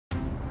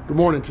Good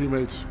morning,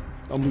 teammates.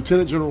 I'm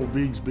Lieutenant General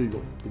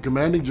Beagle, the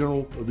Commanding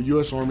General of the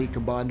U.S. Army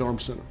Combined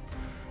Arms Center.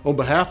 On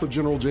behalf of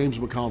General James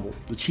McConville,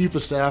 the Chief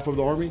of Staff of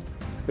the Army,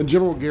 and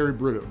General Gary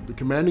Brito, the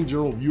Commanding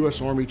General of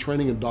U.S. Army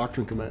Training and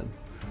Doctrine Command,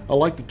 I'd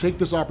like to take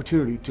this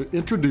opportunity to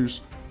introduce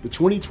the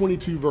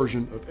 2022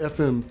 version of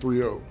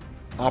FM30,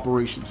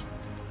 Operations.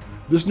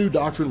 This new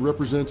doctrine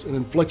represents an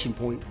inflection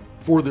point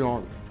for the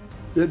Army.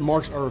 It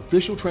marks our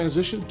official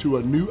transition to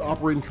a new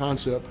operating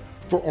concept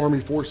for Army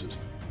forces,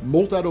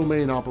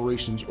 Multidomain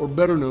Operations, or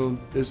better known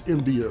as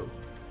MDO.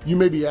 You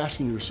may be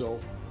asking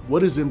yourself,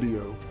 what is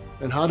MDO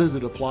and how does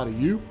it apply to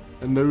you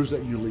and those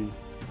that you lead?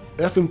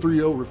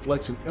 FM30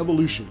 reflects an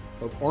evolution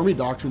of Army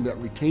doctrine that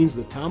retains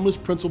the timeless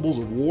principles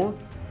of war,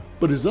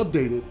 but is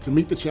updated to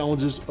meet the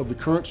challenges of the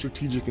current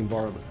strategic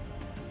environment.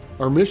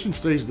 Our mission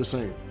stays the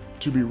same,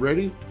 to be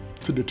ready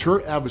to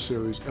deter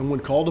adversaries and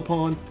when called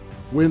upon,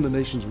 win the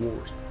nation's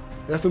wars.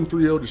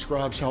 FM30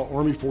 describes how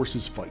Army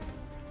forces fight.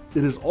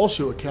 It is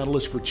also a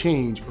catalyst for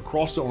change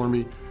across the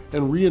Army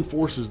and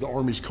reinforces the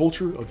Army's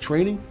culture of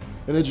training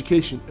and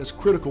education as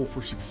critical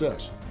for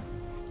success.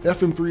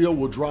 FM30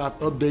 will drive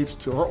updates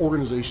to our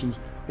organizations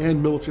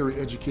and military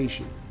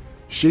education,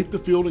 shape the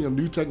fielding of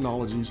new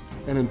technologies,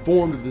 and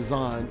inform the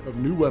design of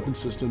new weapon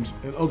systems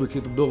and other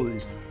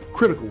capabilities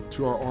critical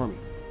to our Army.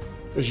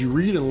 As you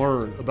read and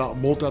learn about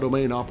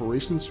multi-domain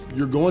operations,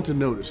 you're going to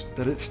notice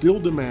that it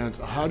still demands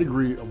a high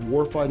degree of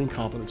warfighting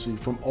competency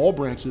from all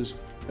branches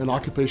and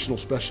occupational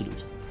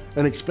specialties,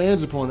 and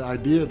expands upon the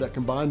idea that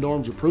combined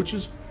arms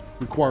approaches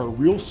require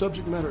real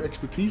subject matter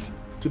expertise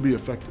to be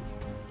effective.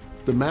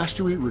 The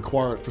mastery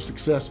required for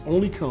success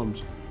only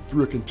comes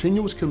through a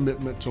continuous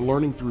commitment to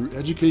learning through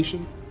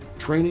education,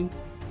 training,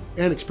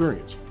 and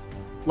experience.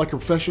 Like a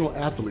professional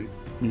athlete,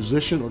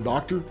 musician, or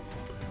doctor,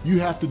 you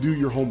have to do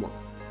your homework.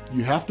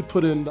 You have to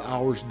put in the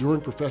hours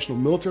during professional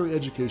military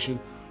education,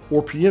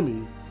 or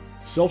PME,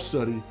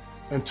 self-study,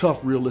 and tough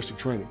realistic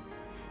training.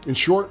 In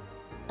short,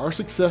 our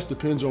success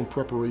depends on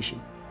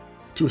preparation.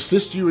 To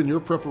assist you in your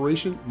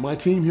preparation, my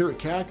team here at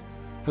CADD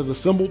has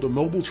assembled a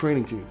mobile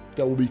training team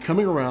that will be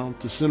coming around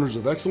to centers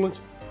of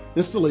excellence,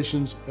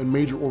 installations, and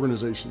major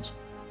organizations.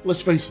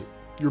 Let's face it,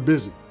 you're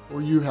busy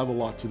or you have a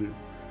lot to do.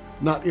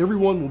 Not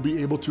everyone will be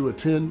able to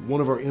attend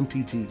one of our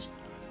MTTs,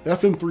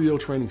 FM30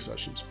 training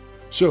sessions.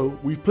 So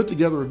we've put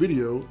together a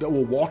video that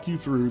will walk you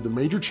through the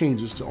major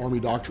changes to Army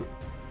doctrine.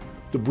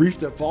 The brief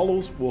that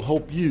follows will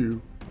help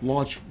you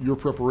launch your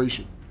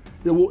preparation.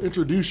 It will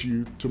introduce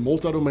you to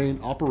multi-domain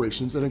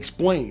operations and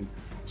explain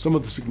some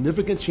of the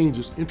significant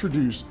changes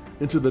introduced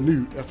into the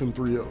new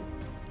FM30.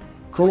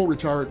 Colonel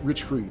Retired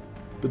Rich Creed,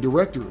 the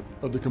Director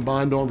of the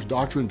Combined Arms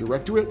Doctrine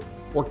Directorate,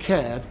 or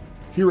CADD,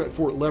 here at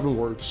Fort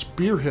Leavenworth,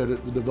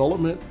 spearheaded the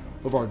development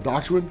of our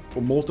doctrine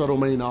for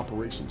multi-domain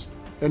operations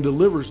and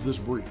delivers this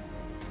brief.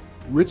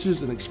 Rich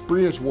is an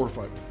experienced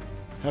warfighter,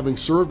 having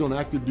served on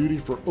active duty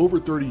for over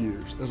 30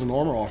 years as an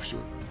armor officer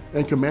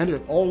and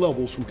commanded at all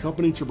levels from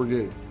company to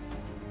brigade.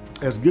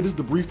 As good as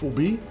the brief will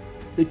be,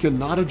 it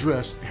cannot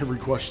address every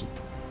question.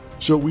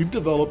 So we've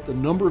developed a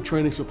number of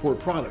training support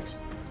products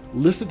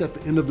listed at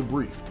the end of the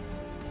brief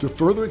to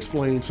further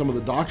explain some of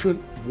the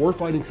doctrine,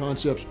 warfighting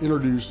concepts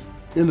introduced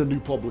in the new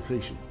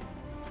publication.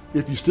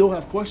 If you still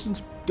have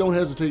questions, don't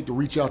hesitate to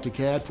reach out to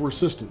CADD for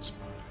assistance.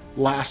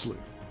 Lastly,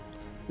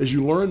 as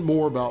you learn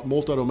more about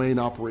multi-domain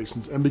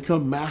operations and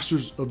become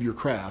masters of your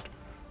craft,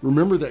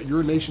 remember that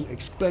your nation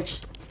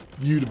expects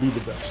you to be the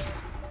best.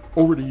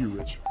 Over to you,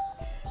 Rich.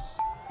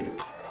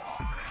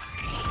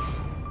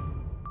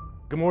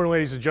 Good morning,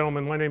 ladies and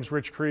gentlemen. My name is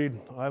Rich Creed.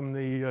 I'm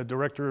the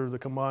Director of the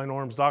Combined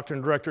Arms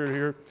Doctrine Directorate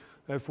here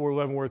at Fort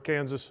Leavenworth,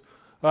 Kansas.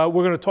 We're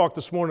going to talk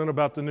this morning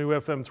about the new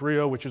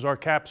FM30, which is our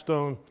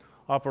capstone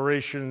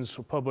operations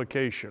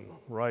publication,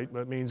 right?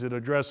 That means it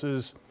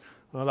addresses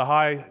the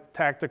high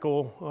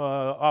tactical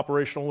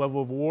operational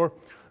level of war,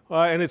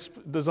 and it's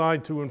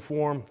designed to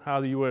inform how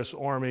the U.S.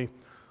 Army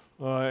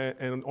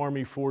and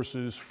Army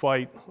forces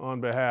fight on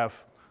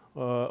behalf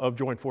of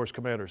Joint Force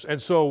Commanders. And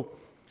so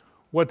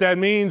what that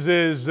means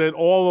is that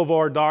all of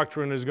our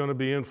doctrine is going to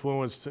be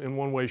influenced in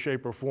one way,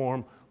 shape, or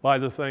form by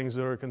the things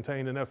that are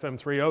contained in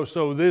FM30.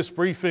 So this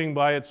briefing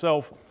by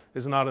itself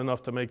is not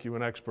enough to make you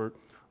an expert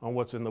on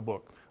what's in the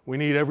book. We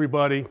need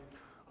everybody,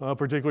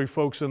 particularly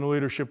folks in the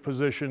leadership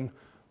position,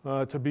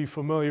 to be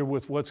familiar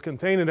with what's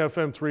contained in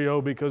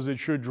FM30 because it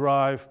should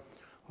drive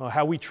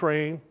how we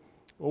train,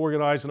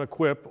 organize, and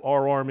equip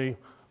our Army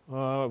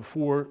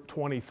for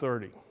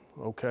 2030,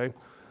 okay?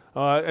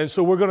 And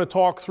so we're going to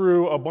talk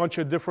through a bunch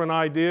of different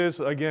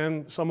ideas.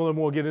 Again, some of them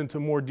will get into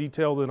more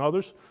detail than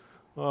others,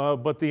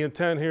 but the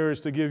intent here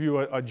is to give you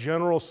a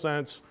general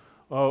sense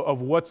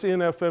of what's in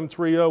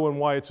FM30 and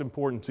why it's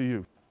important to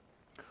you.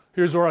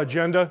 Here's our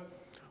agenda.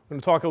 We're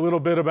going to talk a little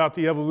bit about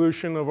the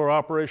evolution of our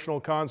operational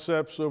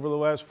concepts over the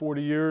last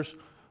 40 years,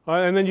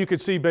 and then you can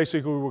see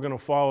basically we're going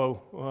to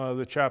follow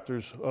the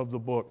chapters of the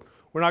book.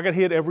 We're not going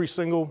to hit every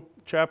single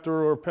chapter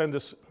or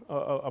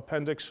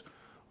appendix,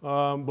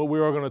 but we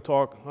are going to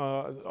talk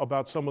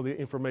about some of the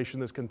information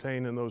that's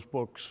contained in those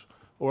books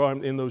or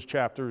in those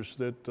chapters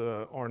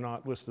that are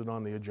not listed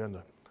on the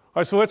agenda. All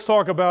right, so let's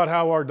talk about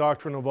how our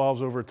doctrine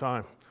evolves over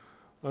time.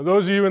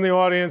 Those of you in the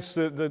audience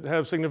that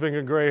have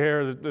significant gray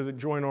hair that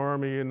joined our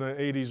Army in the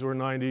 80s or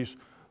 90s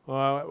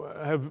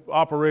have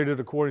operated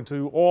according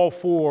to all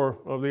 4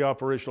 of the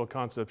operational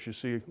concepts you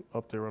see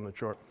up there on the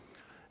chart.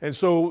 And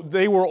so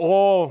they were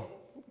all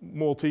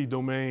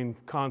multi-domain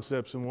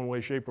concepts in one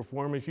way, shape, or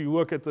form. If you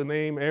look at the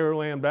name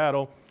Air-Land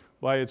Battle,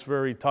 by its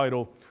very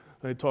title,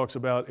 it talks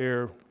about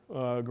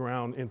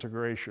air-ground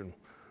integration,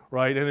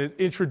 right? And it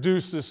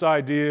introduced this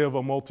idea of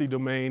a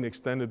multi-domain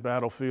extended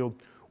battlefield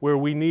where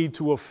we need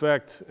to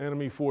affect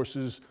enemy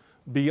forces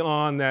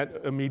beyond that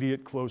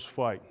immediate close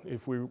fight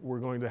if we're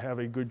going to have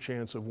a good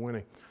chance of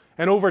winning.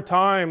 And over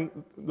time,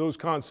 those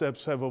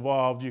concepts have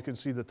evolved. You can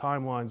see the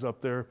timelines up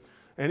there.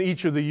 And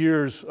each of the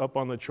years up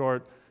on the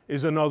chart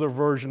is another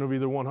version of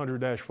either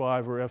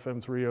 100-5 or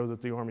FM30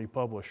 that the Army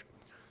published.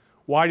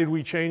 Why did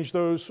we change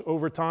those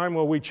over time?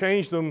 Well, we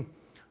changed them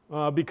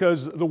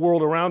because the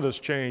world around us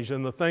changed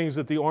and the things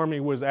that the Army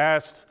was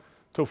asked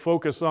to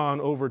focus on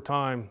over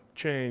time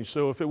changed.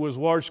 So if it was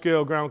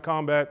large-scale ground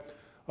combat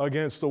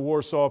against the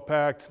Warsaw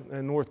Pact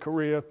and North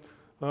Korea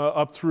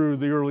up through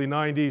the early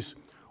 90s,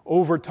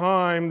 over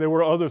time there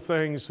were other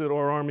things that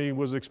our Army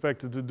was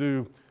expected to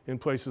do in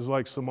places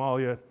like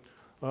Somalia,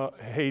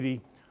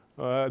 Haiti,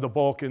 the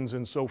Balkans,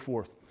 and so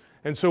forth.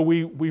 And so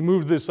we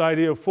moved this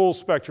idea of full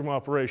spectrum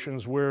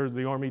operations where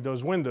the Army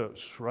does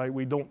windows, right?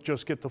 We don't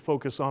just get to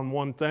focus on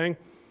one thing.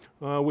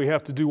 We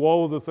have to do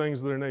all of the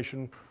things that our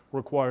nation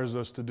requires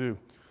us to do.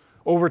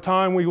 Over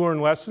time, we learned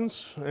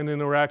lessons, and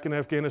in Iraq and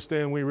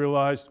Afghanistan, we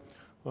realized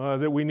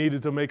that we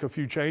needed to make a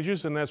few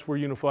changes, and that's where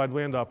unified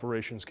land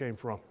operations came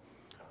from.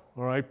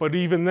 All right, but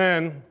even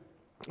then,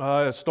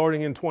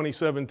 starting in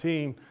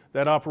 2017,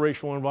 that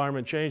operational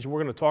environment changed, and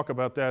we're going to talk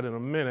about that in a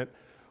minute.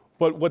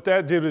 But what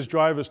that did is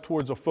drive us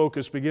towards a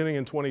focus beginning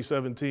in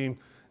 2017,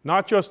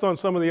 not just on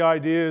some of the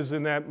ideas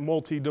in that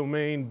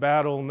multi-domain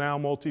battle, now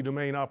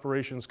multi-domain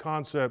operations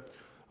concept,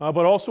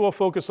 but also a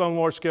focus on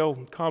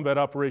large-scale combat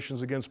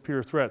operations against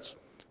peer threats,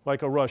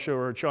 like a Russia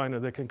or a China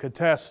that can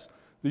contest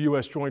the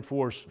U.S. Joint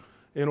Force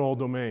in all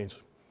domains.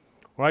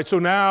 All right, so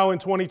now in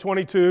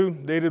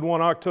 2022, dated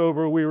 1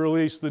 October, we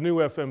released the new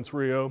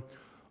FM30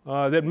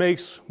 that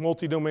makes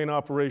multi-domain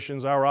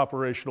operations our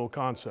operational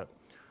concept,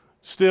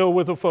 still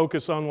with a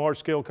focus on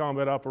large-scale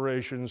combat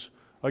operations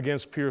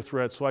against peer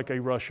threats like a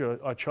Russia,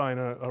 a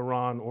China,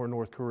 Iran, or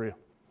North Korea.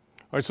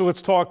 All right, so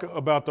let's talk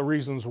about the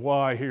reasons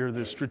why here,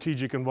 the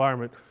strategic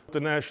environment.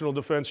 The National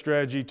Defense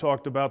Strategy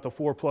talked about the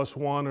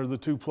 4+1 or the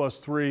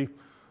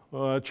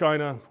 2+3,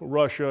 China,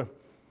 Russia,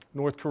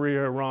 North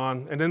Korea,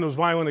 Iran, and then those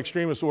violent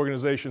extremist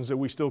organizations that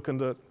we still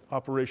conduct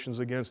operations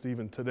against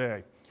even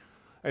today.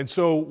 And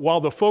so while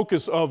the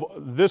focus of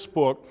this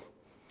book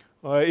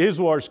is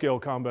large-scale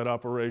combat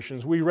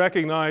operations, we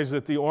recognize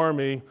that the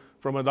Army,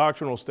 from a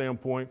doctrinal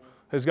standpoint,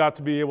 has got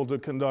to be able to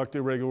conduct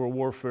irregular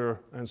warfare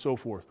and so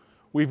forth.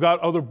 We've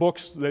got other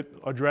books that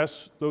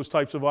address those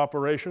types of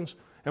operations,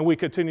 and we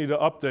continue to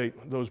update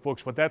those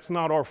books, but that's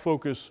not our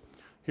focus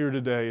here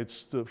today.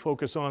 It's to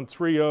focus on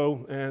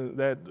 3.0 and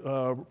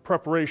that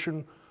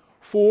preparation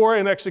for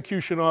and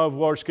execution of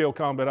large-scale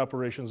combat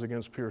operations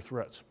against peer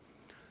threats.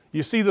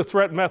 You see the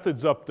threat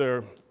methods up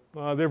there.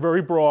 They're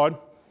very broad,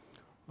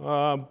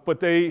 but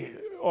they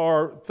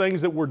are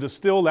things that were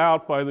distilled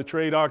out by the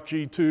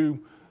TRADOC G2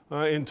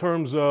 in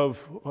terms of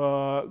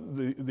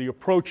the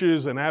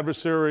approaches an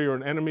adversary or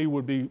an enemy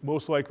would be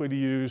most likely to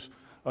use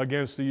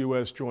against the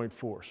U.S. Joint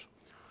Force.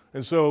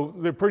 And so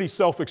they're pretty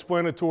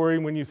self-explanatory.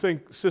 When you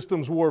think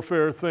systems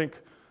warfare,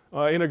 think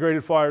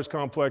integrated fires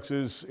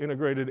complexes,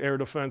 integrated air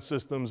defense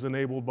systems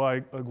enabled by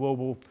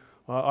global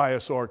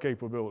ISR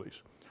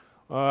capabilities.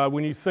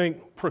 When you think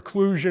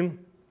preclusion,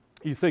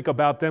 you think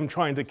about them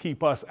trying to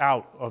keep us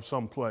out of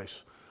some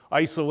place.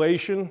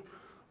 Isolation,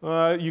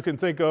 you can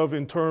think of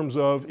in terms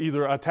of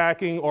either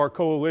attacking our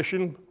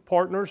coalition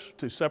partners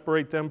to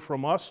separate them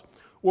from us,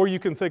 or you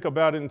can think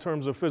about it in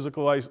terms of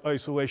physical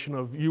isolation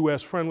of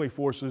U.S. friendly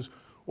forces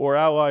or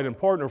allied and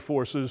partner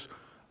forces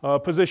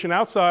positioned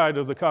outside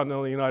of the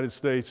continental United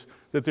States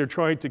that they're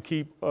trying to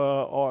keep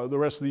the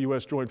rest of the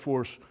U.S. Joint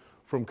Force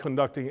from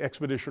conducting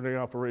expeditionary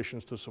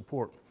operations to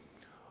support.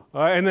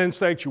 And then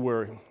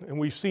sanctuary. And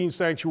we've seen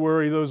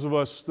sanctuary, those of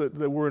us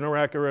that were in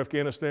Iraq or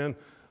Afghanistan,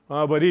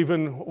 but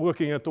even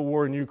looking at the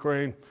war in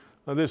Ukraine,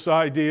 this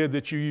idea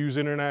that you use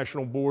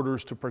international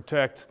borders to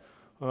protect,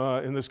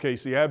 in this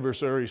case, the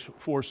adversary's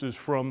forces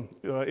from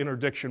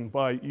interdiction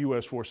by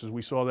U.S. forces.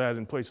 We saw that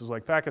in places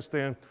like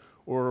Pakistan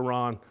or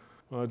Iran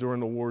during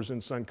the wars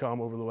in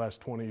CENTCOM over the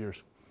last 20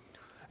 years.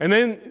 And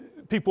then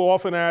people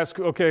often ask,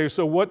 okay,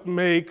 so what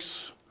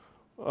makes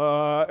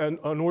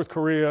a North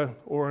Korea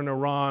or an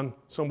Iran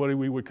somebody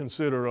we would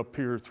consider a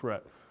peer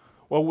threat?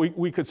 Well,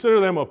 we consider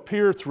them a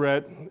peer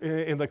threat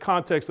in the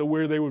context of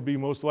where they would be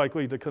most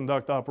likely to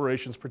conduct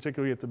operations,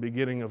 particularly at the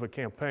beginning of a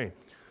campaign.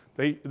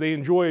 They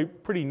enjoy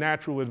pretty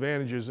natural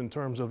advantages in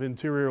terms of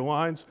interior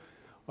lines,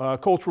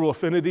 cultural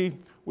affinity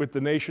with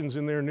the nations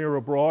in their near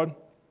abroad,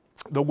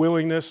 the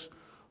willingness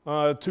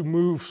to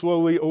move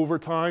slowly over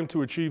time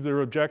to achieve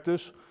their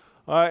objectives,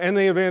 and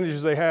the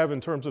advantages they have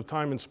in terms of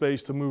time and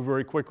space to move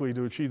very quickly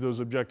to achieve those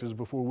objectives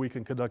before we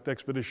can conduct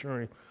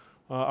expeditionary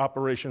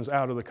operations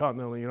out of the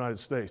continental United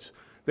States.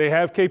 They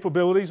have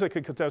capabilities that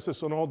can contest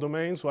us on all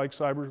domains, like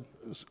cyber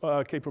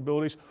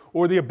capabilities,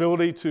 or the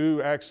ability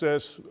to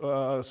access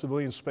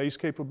civilian space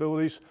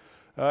capabilities,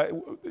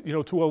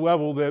 to a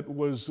level that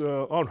was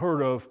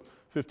unheard of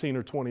 15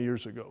 or 20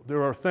 years ago.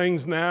 There are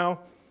things now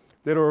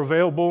that are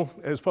available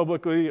as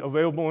publicly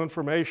available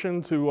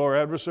information to our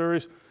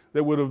adversaries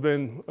that would have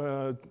been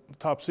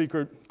top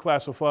secret,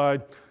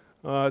 classified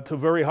to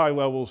very high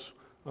levels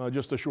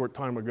just a short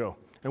time ago.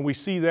 And we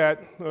see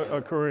that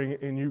occurring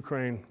in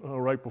Ukraine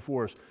right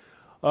before us.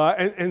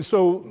 And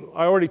so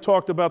I already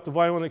talked about the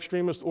violent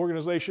extremist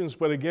organizations,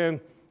 but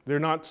again, they're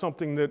not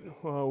something that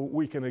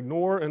we can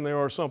ignore, and they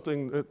are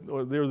something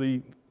that they're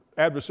the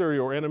adversary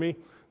or enemy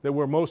that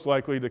we're most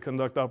likely to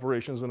conduct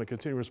operations on a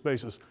continuous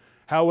basis.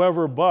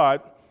 However,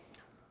 but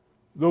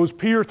those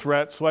peer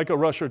threats, like a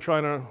Russia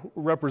trying to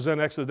represent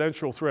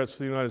existential threats to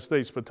the United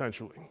States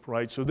potentially,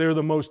 right? So they're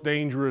the most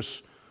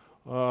dangerous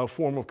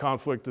form of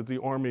conflict that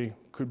the Army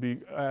could be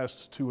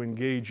asked to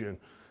engage in.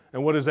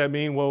 And what does that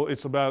mean? Well,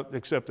 it's about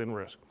accepting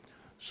risk.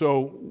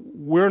 So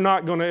we're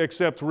not going to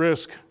accept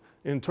risk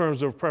in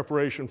terms of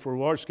preparation for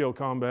large-scale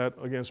combat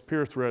against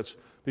peer threats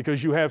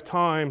because you have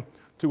time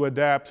to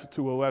adapt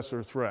to a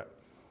lesser threat,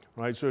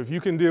 right? So if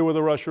you can deal with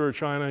a Russia or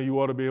China, you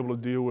ought to be able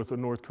to deal with a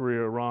North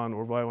Korea, Iran,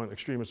 or violent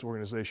extremist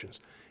organizations.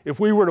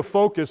 If we were to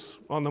focus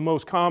on the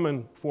most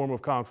common form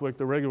of conflict,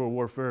 the regular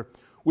warfare,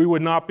 we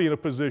would not be in a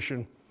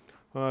position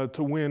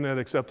to win at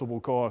acceptable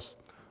cost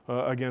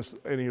against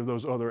any of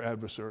those other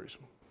adversaries.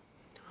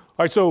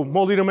 All right, so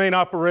multi-domain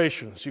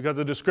operations. You got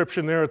the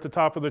description there at the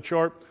top of the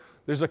chart.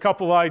 There's a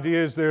couple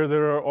ideas there that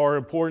are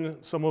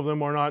important. Some of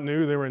them are not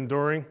new, they're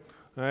enduring.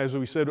 As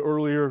we said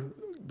earlier,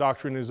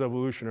 doctrine is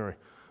evolutionary.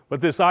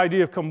 But this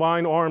idea of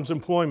combined arms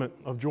employment,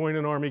 of joint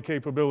and Army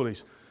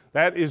capabilities,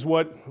 that is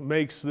what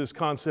makes this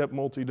concept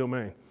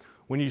multi-domain.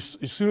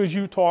 As soon as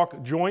you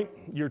talk joint,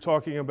 you're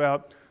talking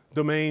about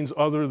domains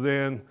other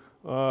than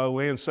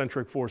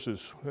land-centric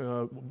forces,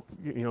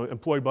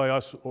 employed by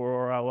us or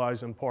our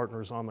allies and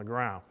partners on the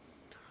ground.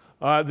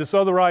 This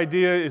other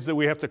idea is that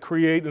we have to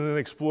create and then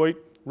exploit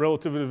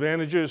relative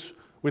advantages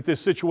with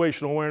this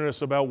situational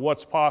awareness about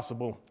what's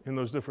possible in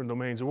those different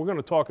domains. And we're going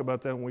to talk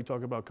about that when we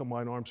talk about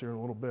combined arms here in a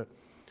little bit.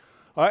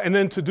 And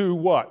then to do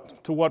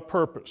what? To what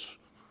purpose?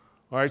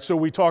 All right, so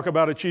we talk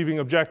about achieving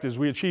objectives.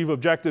 We achieve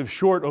objectives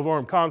short of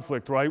armed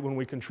conflict, right, when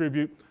we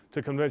contribute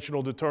to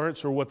conventional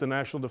deterrence, or what the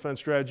National Defense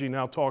Strategy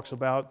now talks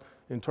about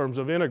in terms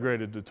of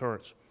integrated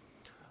deterrence.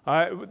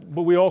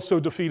 But we also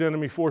defeat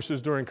enemy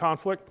forces during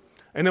conflict.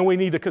 And then we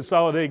need to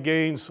consolidate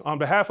gains on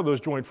behalf of those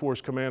joint force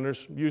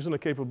commanders using the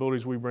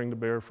capabilities we bring to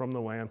bear from the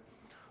land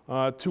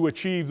to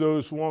achieve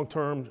those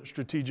long-term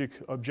strategic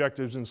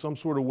objectives in some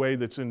sort of way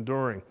that's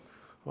enduring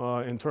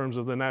in terms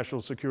of the national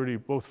security,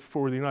 both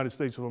for the United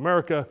States of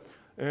America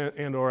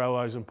and our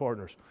allies and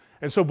partners.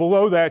 And so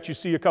below that, you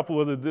see a couple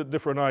of the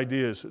different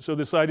ideas. So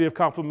this idea of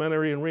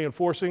complementary and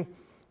reinforcing,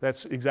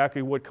 that's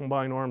exactly what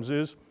combined arms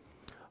is.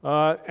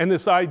 And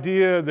this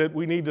idea that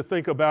we need to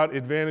think about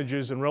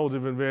advantages and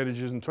relative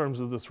advantages in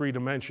terms of the three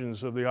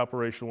dimensions of the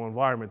operational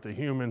environment, the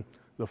human,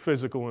 the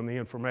physical, and the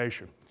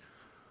information.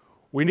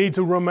 We need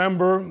to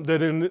remember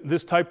that in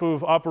this type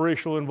of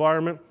operational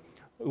environment,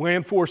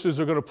 land forces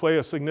are going to play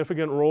a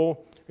significant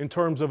role in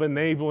terms of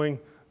enabling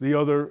the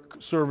other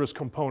service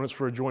components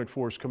for a joint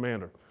force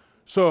commander.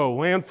 So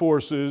land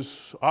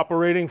forces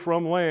operating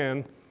from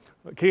land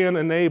can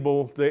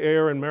enable the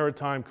air and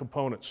maritime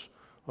components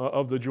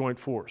of the joint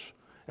force.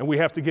 And we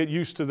have to get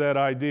used to that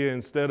idea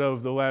instead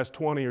of the last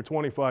 20 or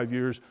 25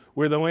 years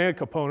where the land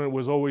component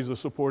was always a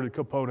supported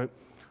component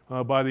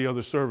by the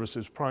other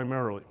services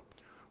primarily,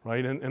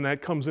 right? And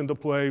that comes into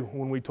play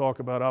when we talk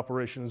about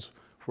operations,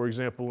 for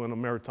example, in a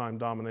maritime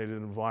dominated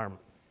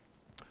environment.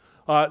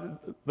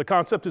 The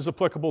concept is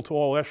applicable to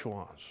all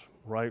echelons,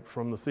 right?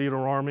 From the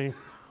theater army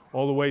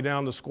all the way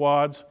down to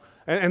squads.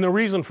 And the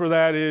reason for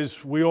that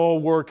is we all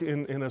work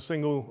in a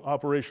single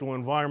operational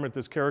environment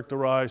that's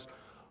characterized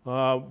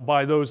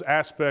by those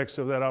aspects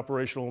of that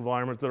operational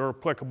environment that are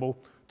applicable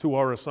to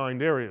our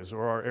assigned areas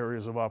or our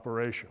areas of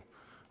operation.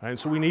 And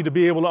so we need to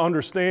be able to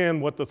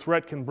understand what the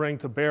threat can bring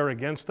to bear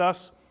against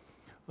us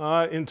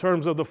in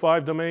terms of the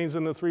 5 domains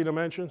and the 3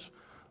 dimensions.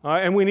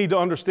 And we need to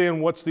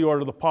understand what's the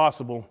art of the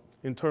possible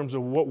in terms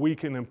of what we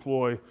can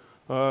employ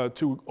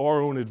to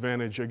our own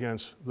advantage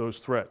against those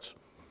threats.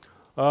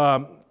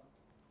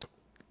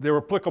 They're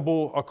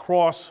applicable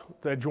across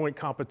that joint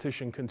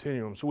competition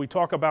continuum. So we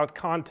talk about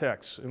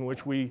contexts in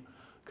which we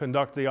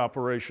conduct the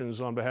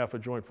operations on behalf of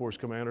joint force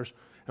commanders.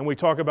 And we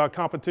talk about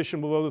competition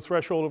below the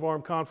threshold of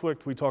armed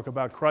conflict. We talk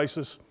about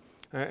crisis,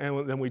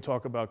 and then we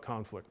talk about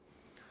conflict.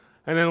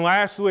 And then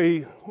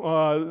lastly,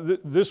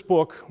 this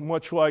book,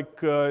 much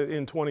like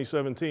in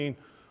 2017,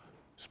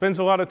 spends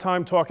a lot of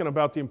time talking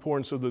about the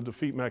importance of the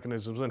defeat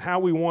mechanisms and how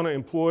we want to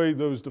employ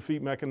those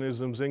defeat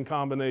mechanisms in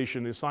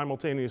combination as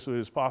simultaneously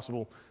as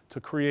possible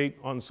to create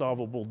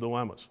unsolvable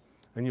dilemmas.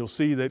 And you'll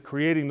see that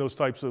creating those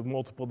types of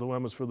multiple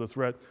dilemmas for the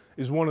threat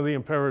is one of the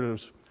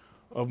imperatives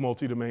of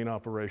multi-domain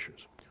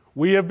operations.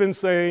 We have been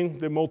saying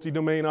that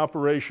multi-domain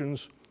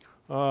operations,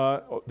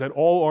 that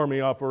all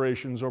Army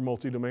operations are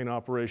multi-domain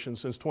operations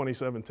since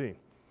 2017. All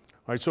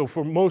right, so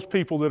for most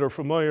people that are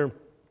familiar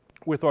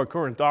with our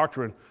current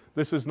doctrine,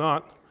 this is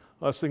not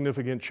a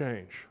significant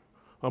change.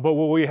 But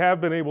what we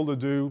have been able to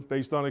do,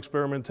 based on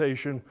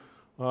experimentation,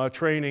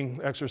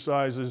 training,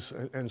 exercises,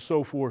 and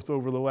so forth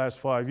over the last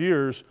 5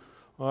 years,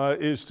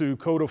 is to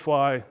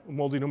codify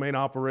multi-domain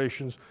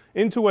operations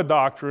into a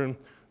doctrine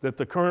that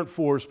the current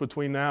force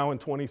between now and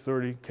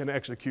 2030 can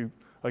execute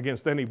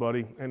against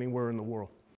anybody, anywhere in the world.